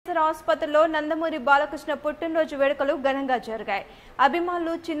ఆసుపత్రిలో నందమూరి బాలకృష్ణ పుట్టినరోజు వేడుకలు ఘనంగా జరిగాయి.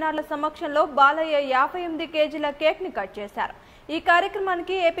 అభిమానులు చిన్నారుల సమక్షంలో బాలయ్య 58 కేజీల కేక్ ని కట్ చేశారు. ఈ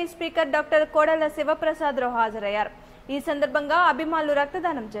కార్యక్రమానికి AP speaker doctor Kodela Sivaprasadarao హాజరయ్యారు. ఈ సందర్భంగా అభిమానులు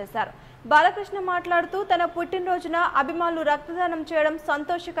రక్తదానం చేశారు. బాలకృష్ణ మాట్లాడుతూ తన పుట్టినరోజున అభిమానులు రక్తదానం చేయడం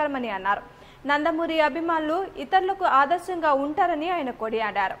సంతోషకరమని అన్నారు. నందమూరి అభిమానులు ఇతరులకు ఆదర్శంగా ఉంటారని ఆయన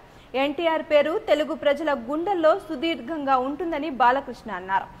కొనియాడారు. ఎన్టీఆర్ పేరు తెలుగు ప్రజల గుండెల్లో సుదీర్ఘంగా ఉంటుందని బాలకృష్ణ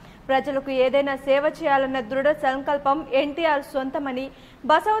అన్నారు. ప్రజలకు ఏదైనా సేవ చేయాలన్న దృఢ సంకల్పం ఎన్టీఆర్ సొంతమని,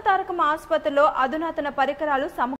 బసవతారకం ఆసుపత్రిలో అధునాతన పరికరాలు